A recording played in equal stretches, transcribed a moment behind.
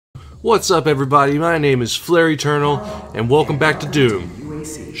What's up, everybody? My name is Flare Eternal, and welcome back to Doom.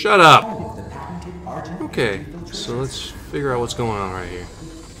 Shut up! Okay, so let's figure out what's going on right here.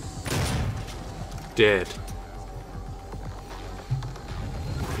 Dead.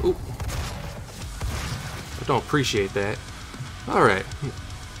 Oop. I don't appreciate that. Alright.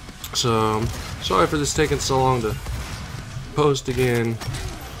 So, sorry for this taking so long to post again.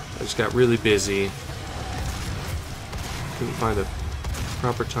 I just got really busy. Couldn't find a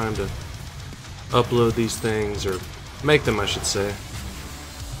proper time to upload these things, or make them, I should say.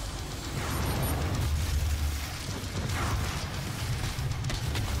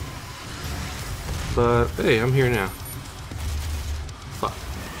 But hey, I'm here now. Fuck.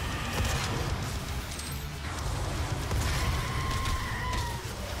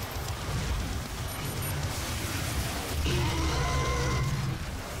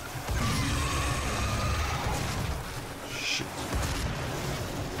 Shit.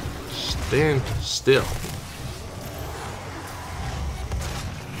 Stand still.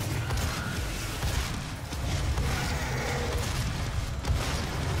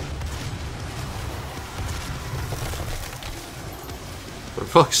 For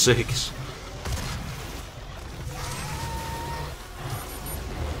fuck's sakes.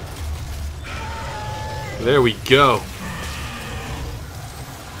 There we go.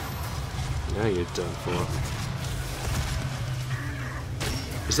 Now you're done for.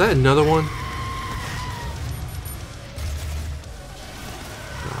 Is that another one?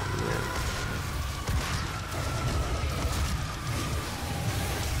 Oh, man.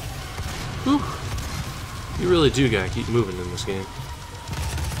 Whew. You really do gotta keep moving in this game.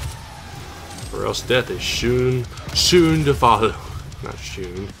 Or else death is soon to follow. Not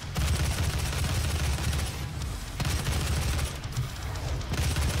soon.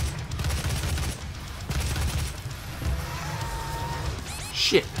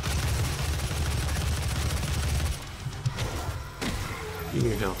 Shit. Give me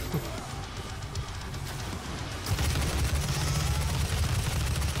your health.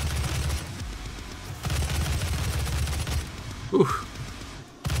 Whew.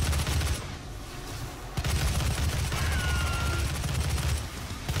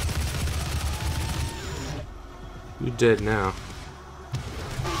 You dead now.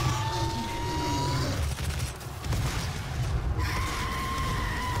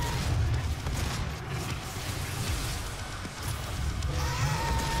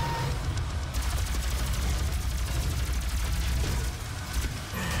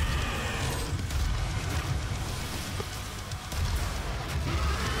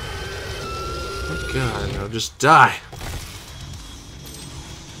 Oh God, no, just die.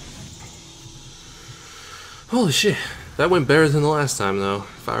 Holy shit, that went better than the last time though.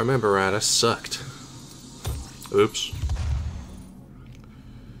 If I remember right, I sucked. Oops.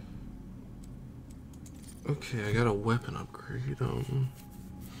 Okay, I got a weapon upgrade.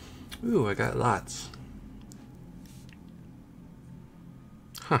 Ooh, I got lots.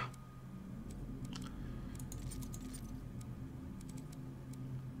 Huh.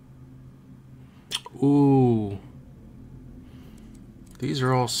 Ooh. These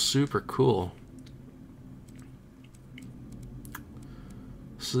are all super cool.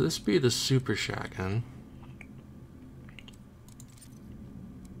 So this be the super shotgun.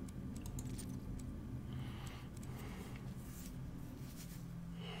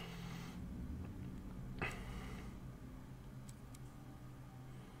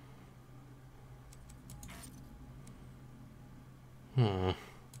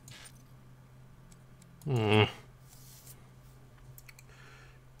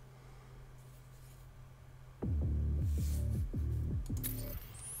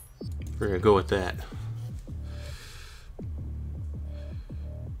 We're gonna go with that.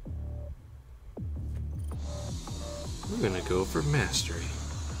 We're gonna go for mastery.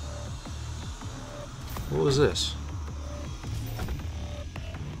 What was this?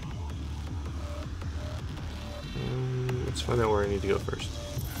 Let's find out where I need to go first.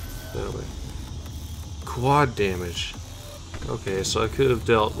 That way. Quad damage. Okay, so I could have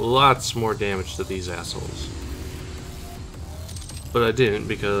dealt lots more damage to these assholes. But I didn't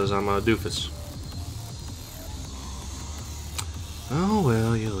because I'm a doofus. Oh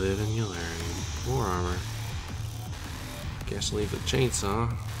well, you live and you learn. More armor. Gasoline for the chainsaw.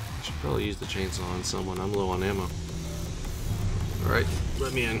 I should probably use the chainsaw on someone. I'm low on ammo. Alright,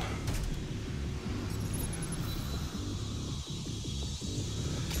 let me in.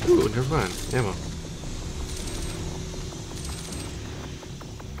 Ooh, never mind. Ammo.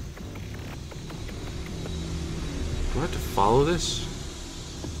 Do I have to follow this?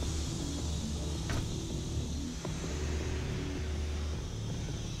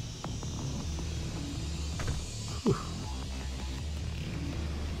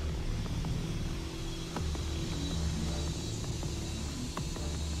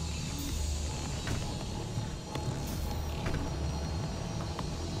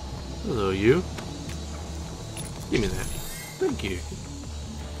 Hello, you. Give me that. Thank you.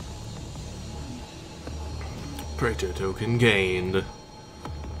 Praetor token gained.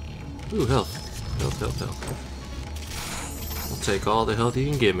 Ooh, health. Health, health, health. I'll take all the health you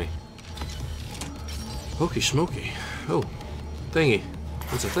can give me. Hokey smoky. Oh, thingy.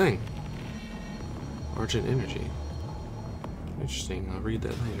 What's a thing? Argent energy. Interesting. I'll read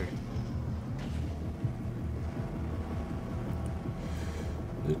that later.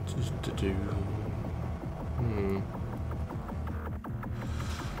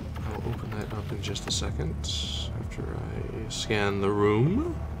 I'll open that up in just a second after I scan the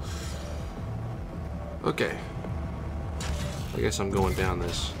room. Okay. I guess I'm going down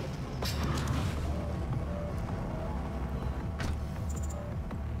this.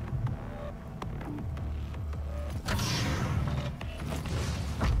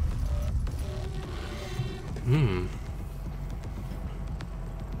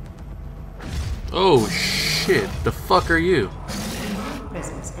 Oh shit, the fuck are you?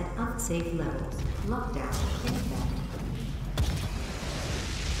 Presence at unsafe levels. Lockdown in effect.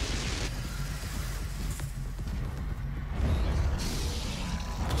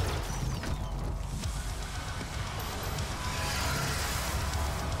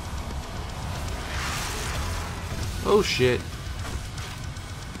 Oh shit.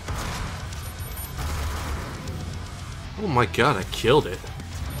 Oh my god, I killed it.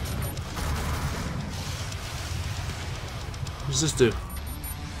 What does this do?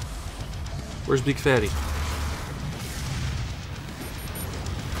 Where's Big Fatty?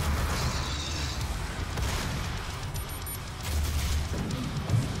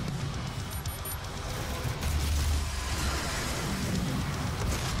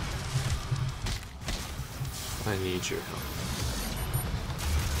 I need your help.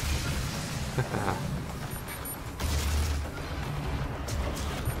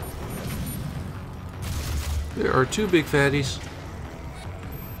 There are two big fatties.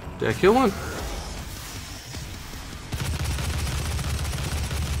 Did I kill one?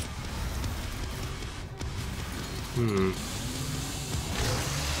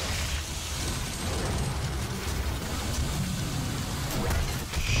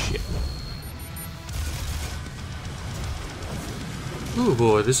 Shit. Oh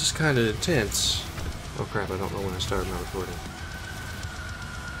boy, this is kind of intense. Oh crap, I don't know when I started my recording.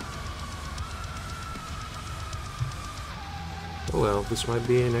 Oh well, this might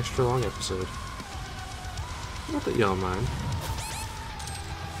be an extra long episode. Not that y'all mind.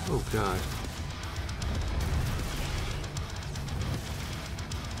 Oh god.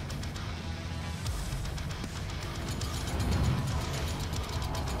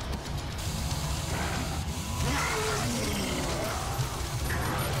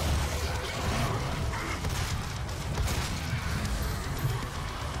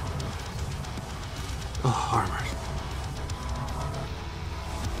 Oh, armor.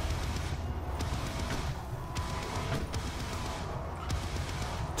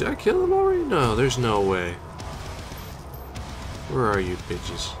 Did I kill him already? No, there's no way. Where are you,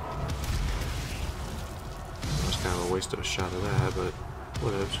 bitches? That was kind of a waste of a shot of that, but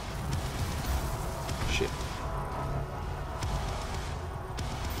whatever. Shit.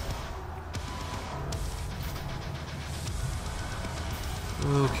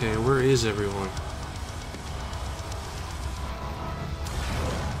 Okay, where is everyone?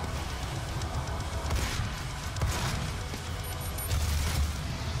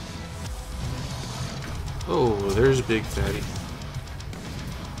 Oh, there's Big Fatty.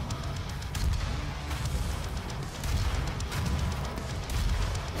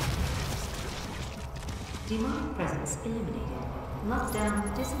 Demonic presence eliminated.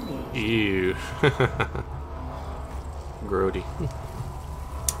 Lockdown disengaged. Ew. Grody.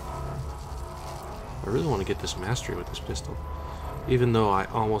 I really want to get this mastery with this pistol. Even though I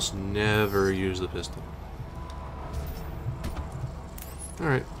almost never use the pistol.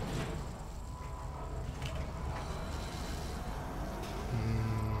 Alright.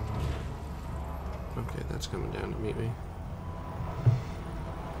 Okay, that's coming down to meet me.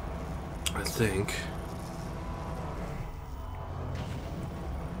 I think.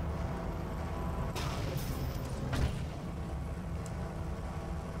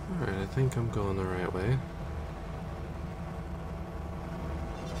 Alright, I think I'm going the right way.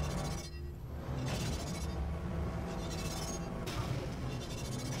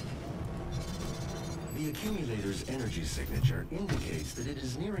 The accumulator's energy signature indicates that it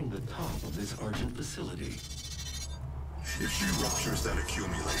is nearing the top of this Argent facility. If she ruptures that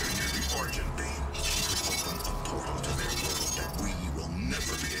accumulator near the Argent beam, she could open a portal to their world that we will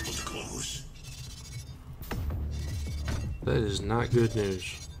never be able to close. That is not good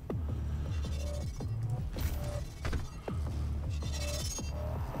news.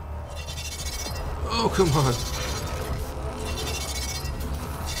 Oh, come on.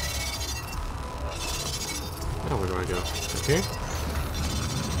 Now where do I go? Okay.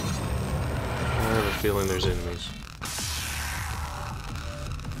 I have a feeling there's enemies.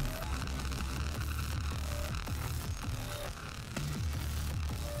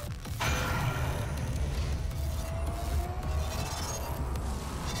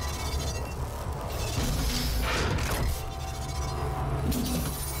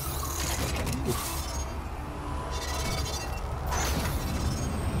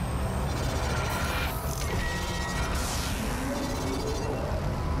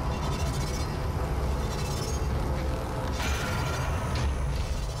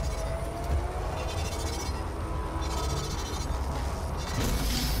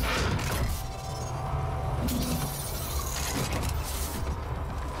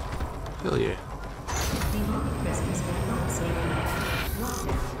 Hell yeah. Demonic presence at unsafe level.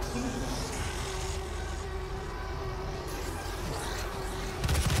 Lockdown imminent.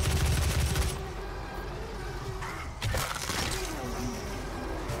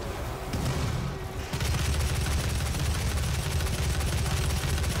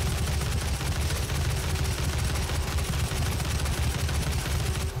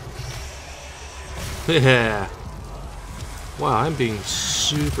 Yeah. Wow, I'm being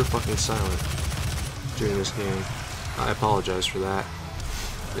super fucking silent during this game. I apologize for that.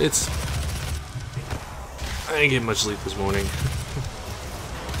 I didn't get much sleep this morning.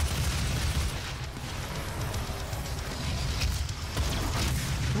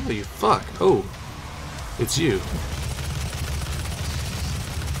 Oh, you fuck. Oh. It's you.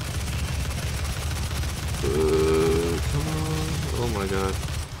 Come on. Oh my god.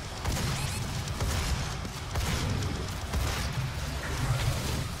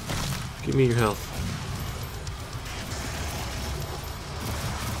 Give me your health.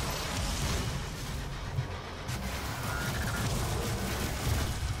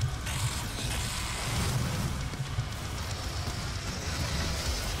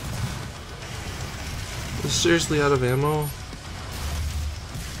 Is it seriously out of ammo?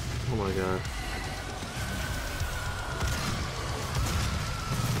 Oh my god.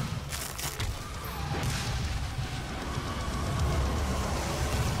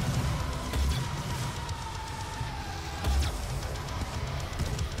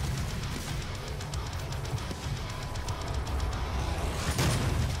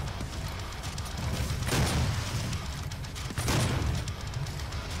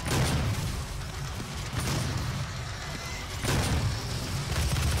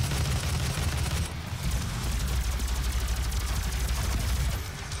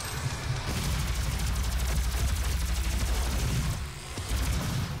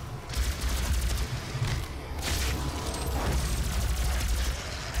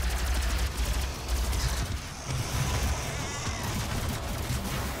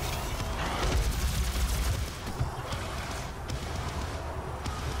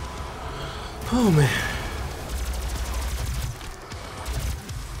 Oh man.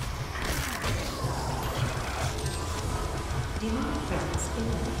 Demonic presence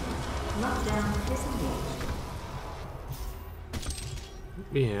imminent. Lockdown is engaged.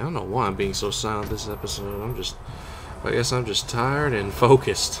 Yeah, I don't know why I'm being so silent this episode. I guess I'm just tired and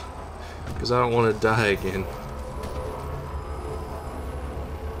focused. Because I don't want to die again.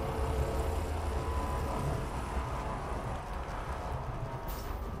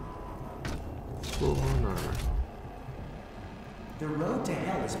 Full on armor. The road to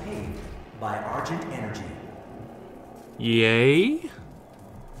hell is paved by Argent Energy. Yay?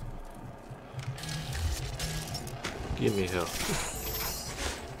 Give me health.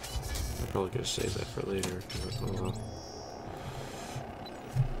 I'm probably gonna save that for later.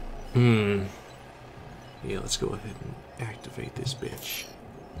 Yeah, let's go ahead and activate this bitch.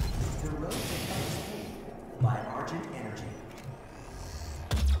 The road to hell is paved by Argent Energy.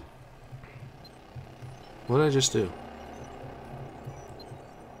 What did I just do?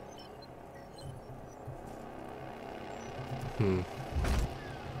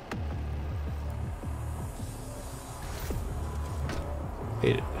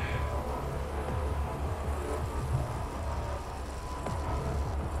 Hate it.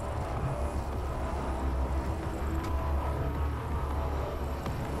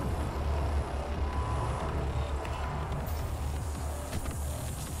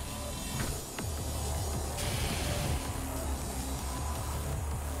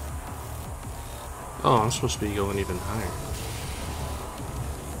 Oh, I'm supposed to be going even higher.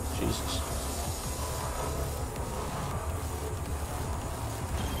 Jesus.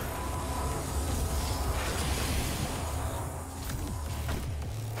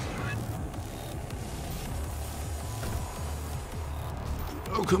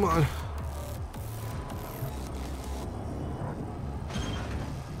 come on.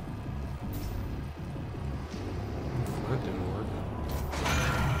 That didn't work.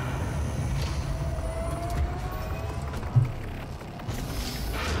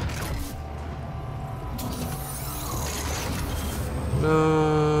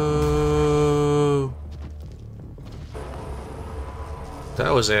 No.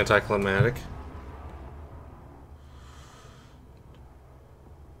 That was anticlimactic.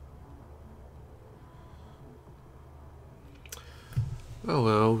 Oh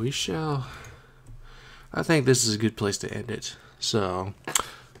well, we shall. I think this is a good place to end it. So,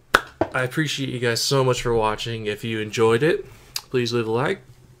 I appreciate you guys so much for watching. If you enjoyed it, please leave a like.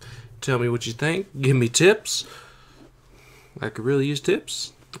 Tell me what you think. Give me tips. I could really use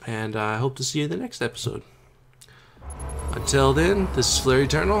tips. And I hope to see you in the next episode. Until then, this is Flare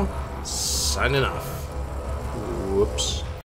Eternal, signing off. Whoops.